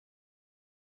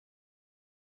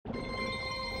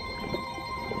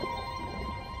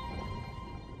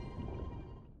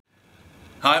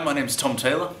Hi, my name's Tom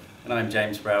Taylor. And I'm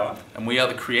James Brouwer. And we are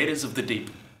the creators of The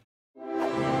Deep.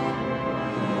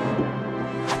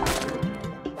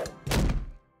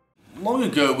 Long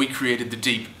ago we created The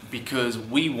Deep because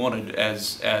we wanted,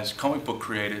 as comic book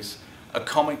creators, a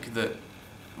comic that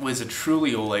was a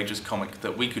truly all-ages comic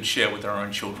that we could share with our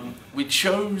own children. We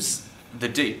chose The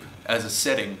Deep as a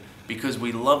setting because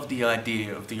we love the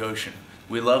idea of the ocean.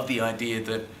 We love the idea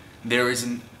that there is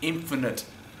an infinite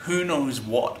who knows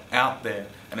what out there,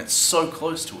 and it's so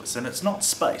close to us, and it's not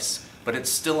space, but it's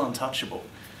still untouchable.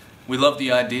 We love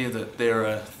the idea that there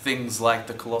are things like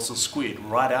the colossal squid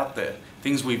right out there,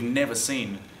 things we've never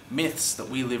seen, myths that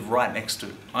we live right next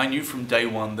to. I knew from day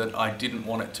one that I didn't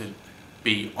want it to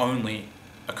be only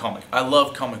a comic. I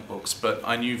love comic books, but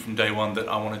I knew from day one that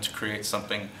I wanted to create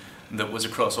something that was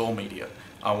across all media.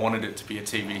 I wanted it to be a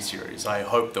TV series. I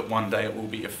hope that one day it will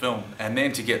be a film. And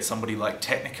then to get somebody like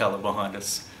Technicolor behind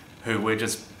us, who we're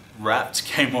just rapt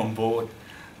came on board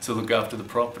to look after the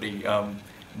property,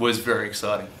 was very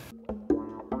exciting.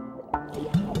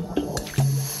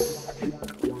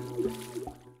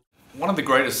 One of the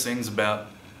greatest things about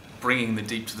bringing The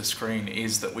Deep to the screen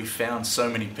is that we found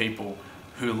so many people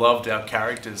who loved our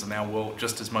characters and our world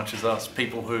just as much as us.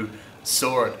 People who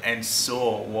saw it and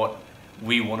saw what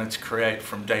we wanted to create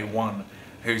from day one,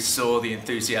 who saw the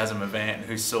enthusiasm of Ant,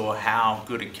 who saw how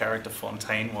good a character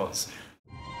Fontaine was.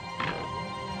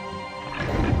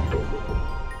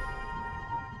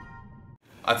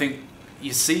 I think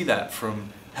you see that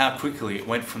from how quickly it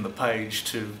went from the page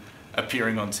to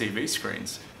appearing on TV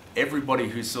screens. Everybody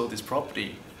who saw this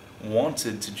property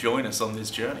wanted to join us on this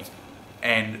journey.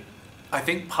 And I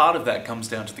think part of that comes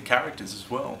down to the characters as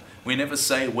well. We never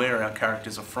say where our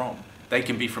characters are from. They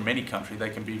can be from any country, they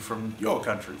can be from your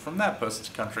country, from that person's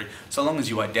country. So long as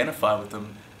you identify with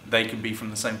them, they can be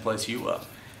from the same place you are.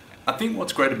 I think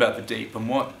what's great about The Deep and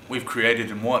what we've created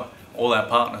and what all our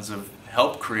partners have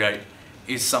helped create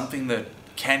is something that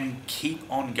can keep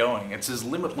on going. It's as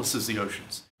limitless as the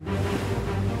oceans.